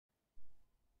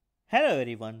Hello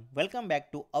everyone welcome back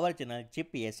to our channel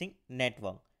GPSC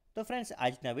network. તો friends,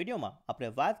 આજના વિડીયોમાં આપણે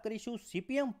વાત કરીશું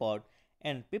CPM PERT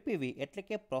એન્ડ PPV એટલે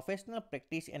કે professional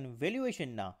practice and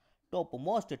વેલ્યુએશનના top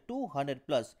most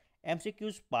 200+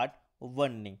 MCQs part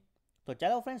 1ની. તો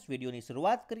ચાલો ફ્રેન્ડ્સ, વિડીયોની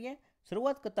શરૂઆત કરીએ.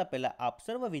 શરૂઆત કરતાં પહેલાં આપ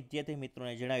સર્વ વિદ્યાર્થી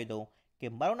મિત્રોને જણાવી દઉં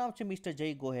કે મારું નામ છે મિસ્ટર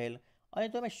જય ગોહેલ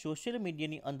અને તમે સોશિયલ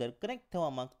મીડિયાની અંદર કનેક્ટ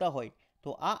થવા માંગતા હોય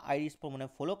તો આ આઈડીઝ પર મને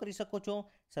ફોલો કરી શકો છો.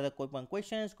 સાથે કોઈપણ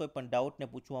ક્વેશ્ચન્સ કોઈપણ ડાઉટને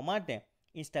પૂછવા માટે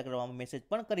ઇન્સ્ટાગ્રામમાં મેસેજ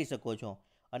પણ કરી શકો છો.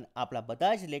 અને આપણા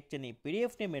બધા જ લેક્ચરની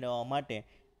પીડીએફને મેળવવા માટે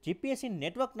GPSC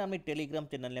નેટવર્ક નામની ટેલિગ્રામ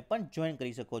ચેનલને પણ જોઈન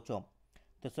કરી શકો છો.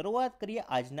 તો શરૂઆત કરીએ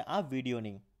આજના આ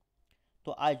વિડીયોની.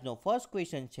 તો આજનો ફર્સ્ટ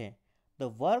ક્વેશ્ચન છે,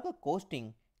 the work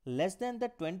costing less than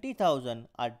the 20,000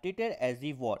 R treated as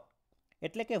the vote.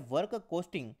 એટલે કે વર્ક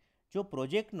કોસ્ટિંગ જો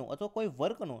પ્રોજેક્ટનું અથવા કોઈ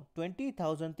વર્કનું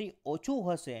 20,000થી ઓછું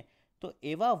હશે તો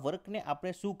એવા વર્કને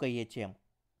આપણે શું કહીએ છીએ?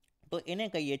 તો એને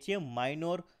કહીએ છીએ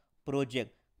માઇનોર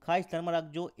પ્રોજેક્ટ. ખાસ ધ્યાનમાં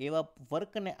રાખજો, એવા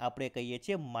વર્કને આપણે કહીએ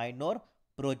છીએ માઇનોર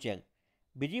પ્રોજેક્ટ.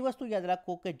 બીજી વસ્તુ યાદ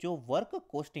રાખો કે જો વર્ક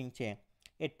કોસ્ટિંગ છે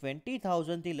એ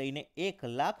 20,000થી લઈને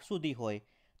 1,00,000 સુધી હોય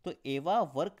તો એવા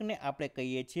વર્કને આપણે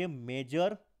કહીએ છીએ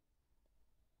મેજર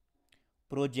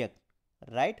પ્રોજેક્ટ,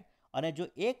 રાઈટ. અને જો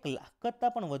 1,00,000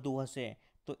 કરતાં પણ વધુ હશે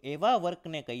તો એવા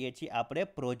વર્કને કહીએ છીએ આપણે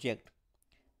પ્રોજેક્ટ.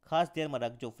 ખાસ ધ્યાનમાં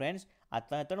રાખજો ફ્રેન્ડ્સ, આ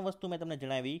ત્રણ વસ્તુ મેં તમને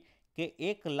જણાવી કે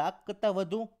 1,00,000 કરતાં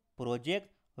વધુ પ્રોજેક્ટ,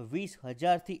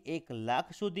 20,000થી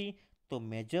 1,00,000 સુધી તો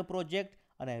મેજર પ્રોજેક્ટ,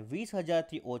 અને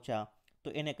 20,000થી ઓછા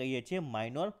તો એને કહીએ છીએ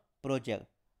માઇનોર પ્રોજેક્ટ,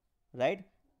 રાઈટ.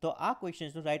 તો આ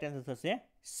ક્વેશ્ચન્સનો રાઈટ આન્સર થશે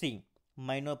સી,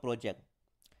 માઇનોર પ્રોજેક્ટ.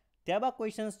 ત્યારબાદ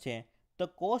ક્વેશ્ચન્સ છે,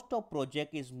 the cost of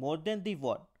project is more then the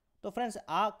vote. તો ફ્રેન્ડ્સ,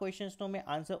 આ ક્વેશ્ચન્સનો મેં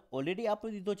આન્સર ઓલરેડી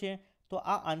આપી દીધો છે. તો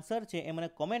આ આન્સર છે એ મને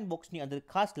કોમેન્ટ બોક્સની અંદર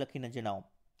ખાસ લખીને જણાવો.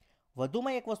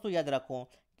 વધુમાં એક વસ્તુ યાદ રાખો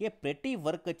કે પ્રેટી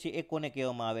વર્ક છે એ કોને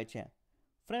કહેવામાં આવે છે?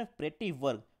 ફ્રેન્ડ્સ, પ્રેટી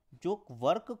વર્ક જો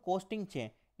વર્ક કોસ્ટિંગ છે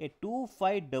એ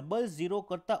 2500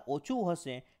 કરતાં ઓછું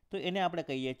હશે તો એને આપણે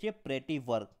કહીએ છીએ પ્રેટી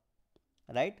વર્ક,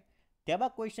 રાઈટ.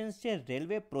 ત્યારબાદ ક્વેશ્ચન્સ છે,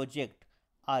 railway project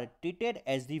R treated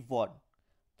as the vote.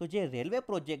 તો જે રેલવે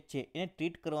પ્રોજેક્ટ છે એને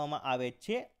ટ્રીટ કરવામાં આવે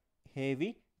છે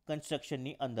હેવી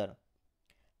કન્સ્ટ્રક્શનની અંદર.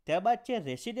 ત્યારબાદ છે,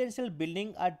 residential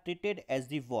building R treated as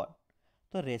the vote.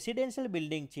 તો રેસિડેન્શિયલ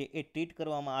બિલ્ડિંગ છે એ ટ્રીટ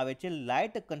કરવામાં આવે છે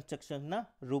લાઇટ કન્સ્ટ્રક્શનના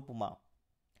રૂપમાં.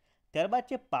 ત્યારબાદ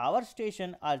છે, power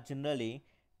station are generally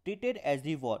treated as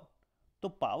the vote. તો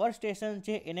પાવર સ્ટેશન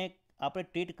છે એને આપણે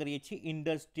ટ્રીટ કરીએ છીએ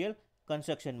ઇન્ડસ્ટ્રીયલ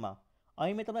કન્સ્ટ્રક્શનમાં.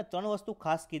 અહીં મેં તમને ત્રણ વસ્તુ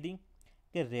ખાસ કીધી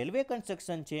કે રેલવે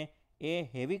કન્સ્ટ્રક્શન છે એ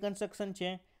હેવી કન્સ્ટ્રક્શન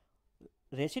છે,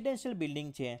 રેસિડેન્શિયલ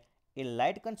બિલ્ડિંગ છે એ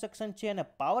લાઇટ કન્સ્ટ્રક્શન છે, અને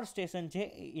પાવર સ્ટેશન છે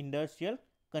એ ઇન્ડસ્ટ્રીયલ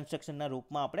કન્સ્ટ્રક્શનના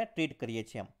રૂપમાં આપણે ટ્રીટ કરીએ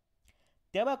છીએ.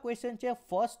 ત્યારબાદ ક્વેશ્ચન છે,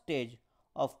 first stage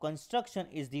of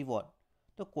construction is the vote.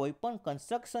 તો કોઈ પણ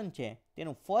કન્સ્ટ્રક્શન છે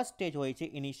તેનું ફર્સ્ટ સ્ટેજ હોય છે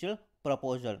initial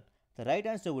proposal. The right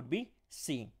answer would B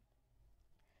C.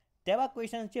 ત્યારબાદ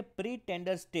ક્વેશ્ચન છે, pre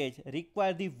tender stage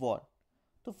require the vote.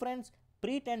 તો ફ્રેન્ડ્સ,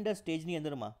 પ્રી ટેન્ડર સ્ટેજની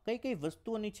અંદરમાં કઈ કઈ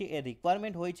વસ્તુઓની છે એ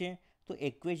રિક્વાયરમેન્ટ હોય છે? તો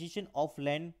acquisition of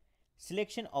land,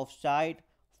 selection of site,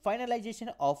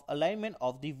 ફાઇનલાઇઝેશન of alignment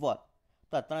of the work.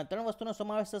 તો આ ત્રણ વસ્તુનો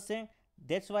સમાવેશ થશે.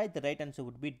 That's why the right answer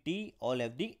would be D, all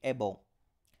of the above.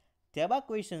 ત્યારબાદ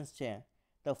ક્વેશ્ચન્સ છે,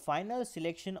 the final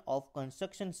selection of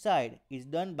construction site is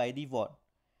done by the what.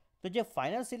 તો જે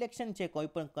ફાઇનલ સિલેક્શન છે કોઈ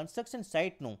પણ કન્સ્ટ્રક્શન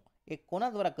સાઇટનું એ કોના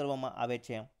દ્વારા કરવામાં આવે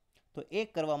છે? તો એ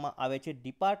કરવામાં આવે છે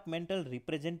ડિપાર્ટમેન્ટલ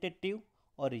રિપ્રેઝેન્ટેટિવ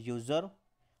ઓર user,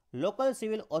 local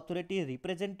civil authority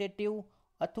representative,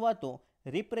 અથવા તો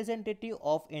representative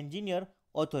of engineer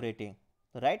authority.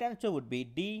 Right answer would B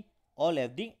D, all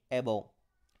of the above.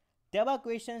 ત્યારબાદ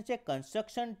ક્વેશ્ચન છે,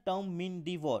 construction term mean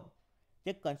the vote.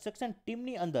 જે કન્સ્ટ્રક્શન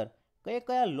ટીમની અંદર કયા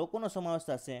કયા લોકોનો સમાવેશ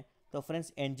થશે? તો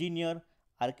ફ્રેન્ડ્સ, એન્જિનિયર,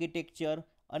 આર્કિટેક્ચર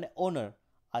અને ઓનર,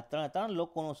 આ ત્રણ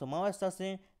લોકોનો સમાવેશ થશે.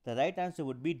 The right answer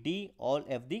would B D, all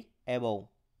of the above.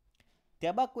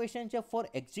 ત્યારબાદ ક્વેશ્ચન છે, four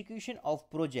execution of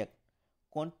project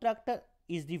contractor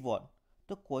is the vote.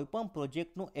 તો કોઈ પણ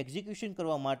પ્રોજેક્ટનું એક્ઝિક્યુશન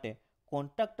કરવા માટે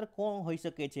કોન્ટ્રાક્ટર કોણ હોઈ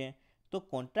શકે છે? તો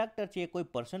કોન્ટ્રાક્ટર છે એ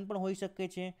કોઈ પર્સન પણ હોઈ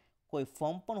શકે છે, કોઈ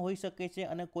ફર્મ પણ હોઈ શકે છે,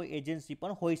 અને કોઈ એજન્સી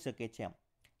પણ હોઈ શકે છે.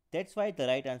 That's why the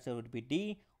right answer would B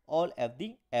D, all of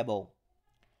the above.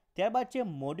 ત્યારબાદ છે,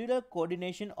 modular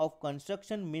coordination of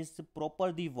construction means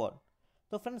proper the vote.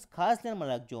 તો ફ્રેન્ડ્સ, ખાસ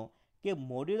ધ્યાનમાં રાખજો કે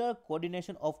મોડ્યુલર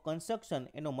કોર્ડિનેશન ઓફ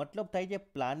કન્સ્ટ્રક્શન એનો મતલબ થાય છે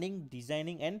planning,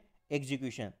 designing and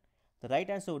execution. The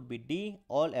right answer would B D,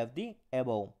 all of the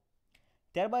above.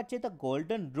 ત્યારબાદ છે, the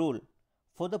golden rule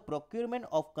for the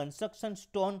procurement of construction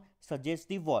stone suggest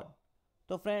the vote.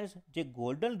 તો ફ્રેન્ડ્સ, જે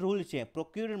golden rule છે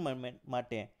procurement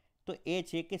માટે તો એ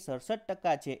છે કે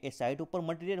 67% છે એ સાઇટ ઉપર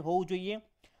મટીરિયલ હોવું જોઈએ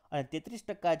અને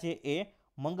 33% છે એ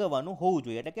મંગાવવાનું હોવું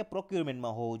જોઈએ, એટલે કે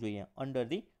પ્રોક્યુરમેન્ટમાં હોવું જોઈએ under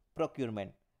the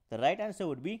procurement. The right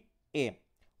answer would be A.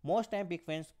 Most IMP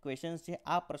questions છે,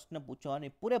 આ પ્રશ્ન પૂછવાની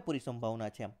પૂરેપૂરી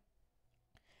સંભાવના છે.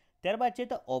 ત્યારબાદ છે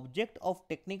the object of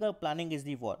technical planning is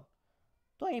the vote.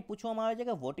 તો અહીં પૂછવામાં આવે છે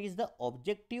કે what is the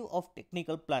objective of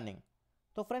technical planning.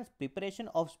 તો friends, preparation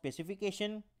of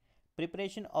specification,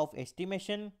 preparation of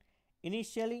estimation,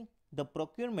 initially the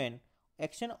procurement,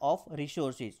 action of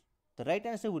resources. The right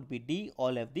answer would be D,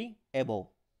 all of the above.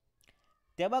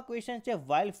 ત્યારબાદ question છે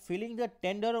while filling the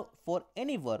tender for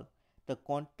any work, the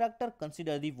contractor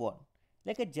consider the what.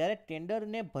 એટલે કે જ્યારે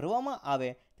ટેન્ડરને ભરવામાં આવે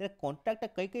ત્યારે contractor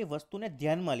કઈ કઈ વસ્તુને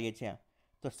ધ્યાનમાં લે છે.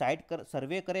 તો સાઇટ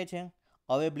સર્વે કરે છે,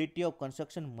 અવેબિલિટી ઓફ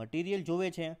કન્સ્ટ્રક્શન મટીરિયલ જોવે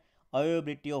છે,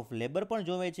 અવેબિલિટી ઓફ લેબર પણ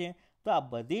જોવે છે. તો આ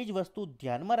બધી જ વસ્તુ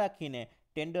ધ્યાનમાં રાખીને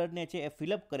ટેન્ડરને છે એ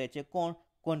ફિલઅપ કરે છે કોણ?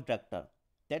 Contractor.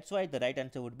 That's why the right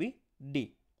answer would be D.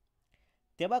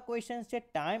 ત્યારબાદ ક્વેશ્ચન છે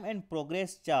time and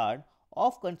progress chart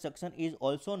of construction is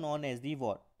also known as the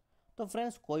vote. તો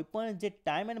ફ્રેન્ડ્સ, કોઈ પણ જે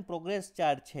ટાઈમ એન્ડ પ્રોગ્રેસ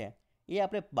ચાર્ટ છે એ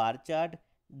આપણે bar chart,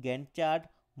 Gantt chart,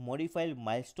 modified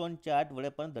milestone chart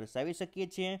વડે પણ દર્શાવી શકીએ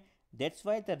છીએ. That's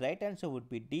why the right answer would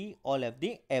be D, all of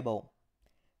the above.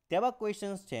 ત્યારબાદ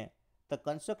ક્વેશ્ચન્સ છે the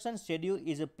construction schedule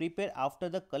is prepare after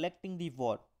the collecting the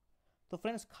vote. તો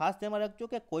ફ્રેન્ડ્સ, ખાસ ધ્યાનમાં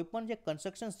રાખજો કે કોઈ પણ જે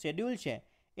કન્સ્ટ્રક્શન શેડ્યુલ છે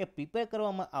એ પ્રિપેર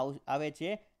કરવામાં આવે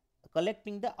છે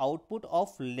collecting the output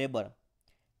of labour,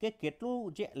 કે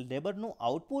કેટલું જે લેબરનું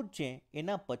આઉટપુટ છે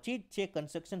એના પછી જ છે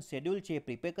કન્સ્ટ્રક્શન શેડ્યુલ છે એ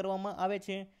પ્રિપેર કરવામાં આવે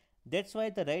છે. That's why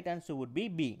the right answer would be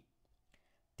B.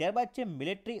 ત્યારબાદ છે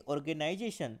military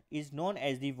organisation is known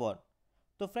as the vote.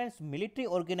 તો ફ્રેન્ડ્સ, મિલિટરી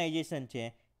ઓર્ગેનાઇઝેશન છે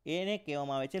એને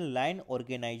કહેવામાં આવે છે line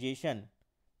organisation.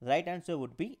 Right answer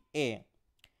would be A.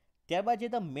 ત્યારબાદ છે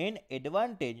the main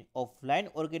advantage of line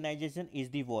organisation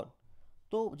is the vote.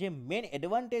 તો જે મેઇન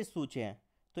એડવાન્ટેજ શું છે?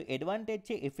 તો એડવાન્ટેજ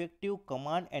છે effective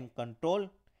command and control,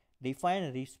 define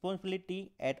responsibility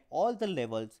at all the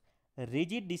levels,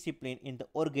 rigid discipline in the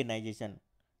organization.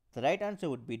 The right answer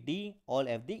would be D, all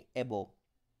of the above.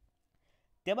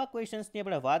 ત્યારબાદ ક્વેશ્ચન્સની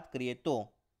આપણે વાત કરીએ તો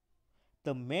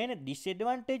the main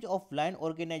disadvantage of line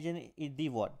organisation is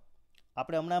the vote.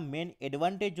 આપણે હમણાં main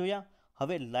advantage જોયા,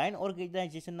 હવે line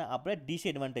ઓર્ગેનાઇઝેશનના આપણે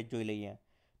ડિસએડવાન્ટેજ જોઈ લઈએ.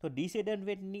 તો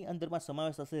ડિસએડવાન્ટેજની અંદરમાં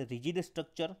સમાવેશ થશે rigid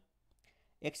structure,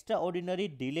 extra ordinary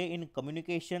delay in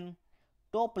communication,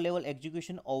 top level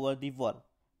execution over the work.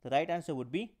 The right answer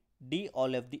would be D,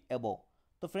 all of the above.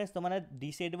 તો ફ્રેન્ડ્સ, તમારા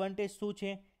ડિસએડવાન્ટેજ શું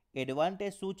છે,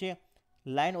 એડવાન્ટેજ શું છે,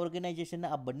 લાઇન ઓર્ગેનાઇઝેશનના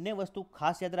આ બંને વસ્તુ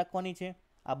ખાસ યાદ રાખવાની છે.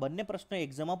 આ બંને પ્રશ્નો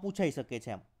એક્ઝામમાં પૂછાઈ શકે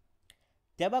છે.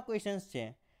 ત્યારબાદ ક્વેશ્ચન્સ છે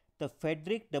the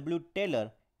Frederick W Taylor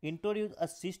introduce a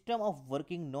system of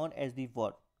working known as the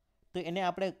vote. તો એને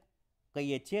આપણે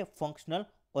કહીએ છીએ functional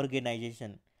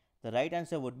organisation. The right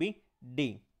answer would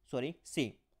be C.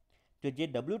 તો જે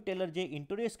ડબલ્યુ ટેલર જે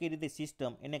ઇન્ટ્રોડ્યુસ કરી હતી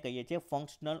સિસ્ટમ એને કહીએ છીએ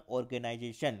ફંક્શનલ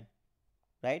ઓર્ગેનાઇઝેશન.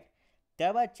 રાઈટ.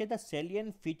 ત્યારબાદ છે the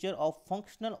સેલિયન્ટ feature of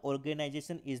functional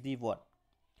organisation is the vote.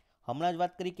 હમણાં જ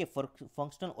વાત કરી કે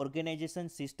ફંક્શનલ ઓર્ગેનાઇઝેશન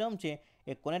સિસ્ટમ છે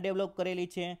એ કોને ડેવલપ કરેલી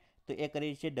છે? તો એ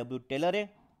કરેલી છે ડબલ્યુ ટેલરે.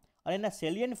 અને એના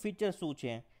સેલિયન્ટ ફીચર શું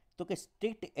છે? તો કે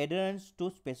strict adherence two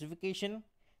specification,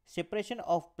 separation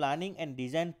of planning and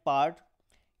design part,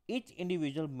 each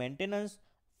individual maintenance,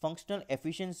 functional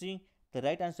efficiency. The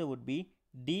right answer would be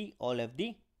D, all of the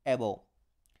above.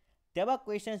 ત્યારબાદ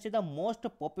ક્વેશ્ચન છે the most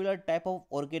popular type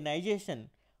of organisation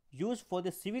use for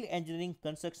the civil engineering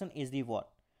construction is the vote.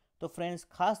 તો friends,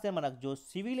 ખાસ ધ્યાનમાં રાખજો,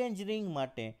 civil engineering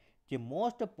માટે જે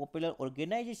most popular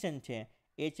organisation છે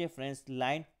એ છે friends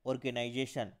line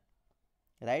organisation.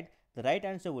 Right. The right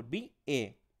answer would be A.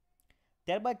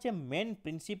 ત્યારબાદ છે main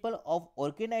principal of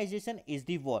organisation is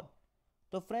the vote.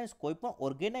 તો ફ્રેન્ડ્સ, કોઈ પણ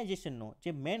ઓર્ગેનાઇઝેશનનો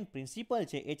જે મેઇન પ્રિન્સિપલ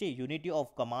છે એ છે unity of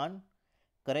command,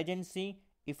 કરેજન્સી,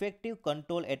 effective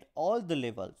control at all the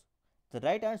levels. The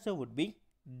right answer would be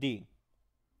D.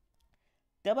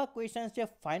 ત્યારબાદ question છે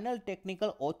final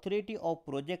technical authority of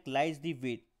project lies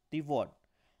the vote.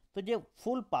 તો જે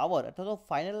ફૂલ પાવર અથવા તો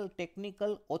ફાઇનલ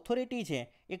ટેકનિકલ ઓથોરિટી છે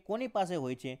એ કોની પાસે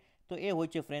હોય છે? તો એ હોય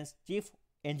છે ફ્રેન્ડ્સ ચીફ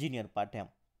એન્જિનિયર પાસે.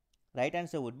 Right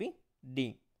answer would be D.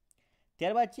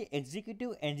 ત્યારબાદ છે executive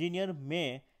engineer May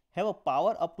have a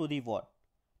power up to the vote.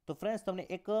 તો ફ્રેન્ડ્સ, તમને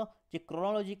એક જે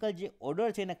ક્રોનોલોજીકલ જે ઓર્ડર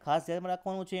છે એને ખાસ ધ્યાનમાં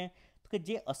રાખવાનું છે કે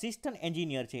જે અસિસ્ટન્ટ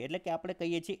એન્જિનિયર છે એટલે કે આપણે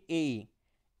કહીએ છીએ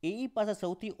એઈ પાસે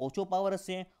સૌથી ઓછો પાવર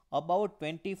હશે, અબાઉટ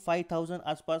 25,000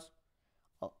 આસપાસ.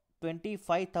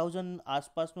 25,000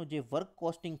 આસપાસનું જે વર્ક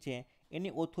કોસ્ટિંગ છે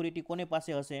એની ઓથોરિટી કોની પાસે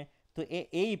હશે? તો એ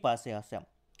એઈ પાસે હશે.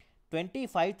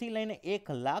 25થી લઈને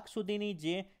 1,00,000 સુધીની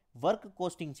જે વર્ક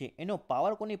કોસ્ટિંગ છે એનો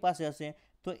પાવર કોની પાસે હશે?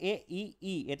 તો એ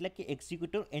ઈ એટલે કે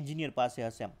એક્ઝિક્યુટિવ એન્જિનિયર પાસે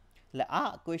હશે. એટલે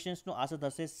આ ક્વેશ્ચન્સનો આન્સર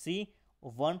થશે C,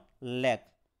 1,00,000.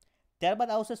 ત્યારબાદ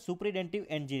આવશે સુપ્રિન્ટેન્ડિવ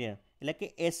એન્જિનિયર એટલે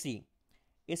કે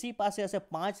એસી પાસે હશે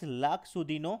 5,00,000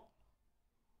 સુધીનો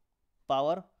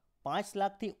પાવર 5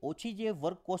 લાખથી ઓછી જે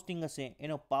વર્ક કોસ્ટિંગ હશે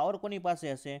એનો પાવર કોની પાસે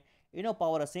હશે? એનો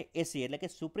પાવર હશે એસી એટલે કે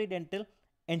સુપ્રિન્ટેન્ડન્ટ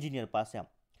એન્જિનિયર પાસે.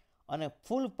 અને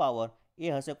ફૂલ પાવર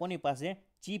એ હશે કોની પાસે?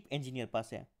 ચીફ એન્જિનિયર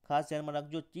પાસે. ખાસ ધ્યાનમાં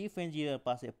રાખજો, ચીફ એન્જિનિયર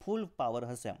પાસે ફૂલ પાવર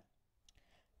હશે.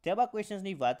 ત્યારબાદ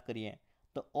ક્વેશ્ચન્સની વાત કરીએ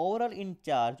તો overall in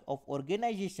charge of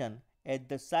organisation at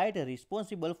the site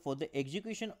responsible for the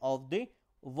execution of the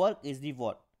work is the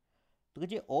vote? તો કે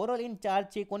જે ઓવરઓલ ઇન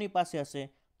ચાર્જ છે કોની પાસે હશે?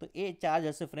 તો એ ચાર્જ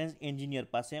હશે ફ્રેન્ડ્સ એન્જિનિયર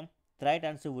પાસે. રાઇટ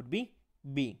આન્સર વુડ બી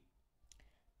બી.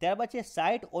 ત્યારબાદ છે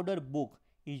site order book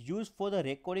is use for the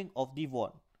recording of the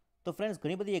vote? તો ફ્રેન્ડ્સ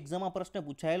ઘણી બધી એક્ઝામમાં પ્રશ્ન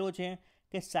પૂછાયેલો છે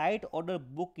કે site order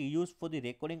book use for the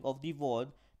recording of the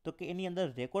vote, તો કે એની અંદર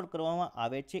રેકોર્ડ કરવામાં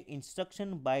આવે છે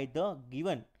instruction by the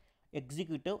given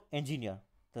executive engineer.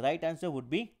 The right answer would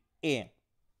be એ.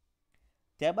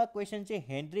 ત્યારબાદ ક્વેશ્ચન છે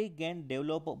henry gain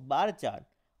develop bar chart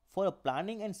four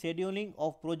planning and scheduling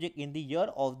of project in the year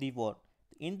of the vote?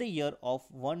 In the year of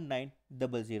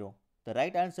 1900. The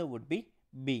right answer would be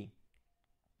બી.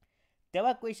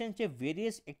 ત્યારબાદ question છે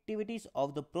various activities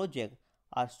of the project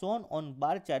R shown on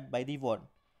bar chart by the vote?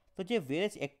 તો જે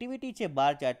various activity છે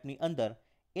બાર ચાર્ટની અંદર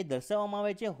એ દર્શાવવામાં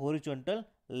આવે છે horizontal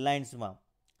લાઇન્સમાં.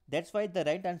 That's why the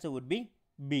right answer would be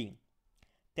બી.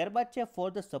 ત્યારબાદ છે for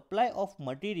the supply of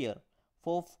material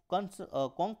four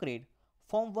concrete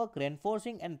formwork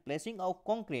reinforcing and placing of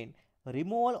concrete,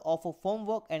 removal of a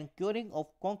formwork and curing of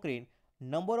concrete,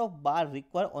 number of bar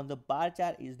required on the bar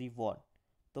chart is the what?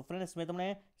 તો friends મેં તમને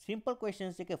simple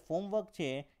question છે કે ફોર્મવર્ક છે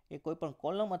એ કોઈ પણ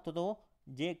column અથવા તો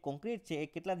જે કોન્ક્રીટ છે એ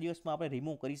કેટલા દિવસમાં આપણે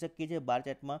રિમૂવ કરી શકીએ છીએ બાર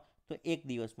ચાર્ટમાં? તો 1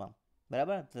 દિવસમાં.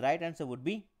 બરાબર. રાઇટ આન્સર વુડ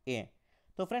બી એ.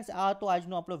 તો ફ્રેન્ડ્સ આ હતો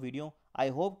આજનો આપણો વિડીયો.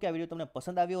 આઈ હોપ કે આ વિડીયો તમને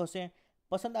પસંદ આવ્યો હશે.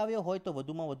 પસંદ આવ્યો હોય તો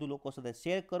વધુમાં વધુ લોકો સાથે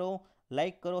શેર કરો,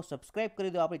 લાઇક કરો, સબસ્ક્રાઇબ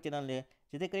કરી દો આપણી ચેનલને,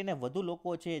 જેથી કરીને વધુ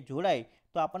લોકો છે જોડાય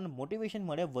તો આપણને મોટિવેશન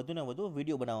મળે વધુને વધુ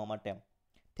વિડીયો બનાવવા માટે.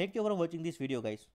 Thank you for watching this video guys.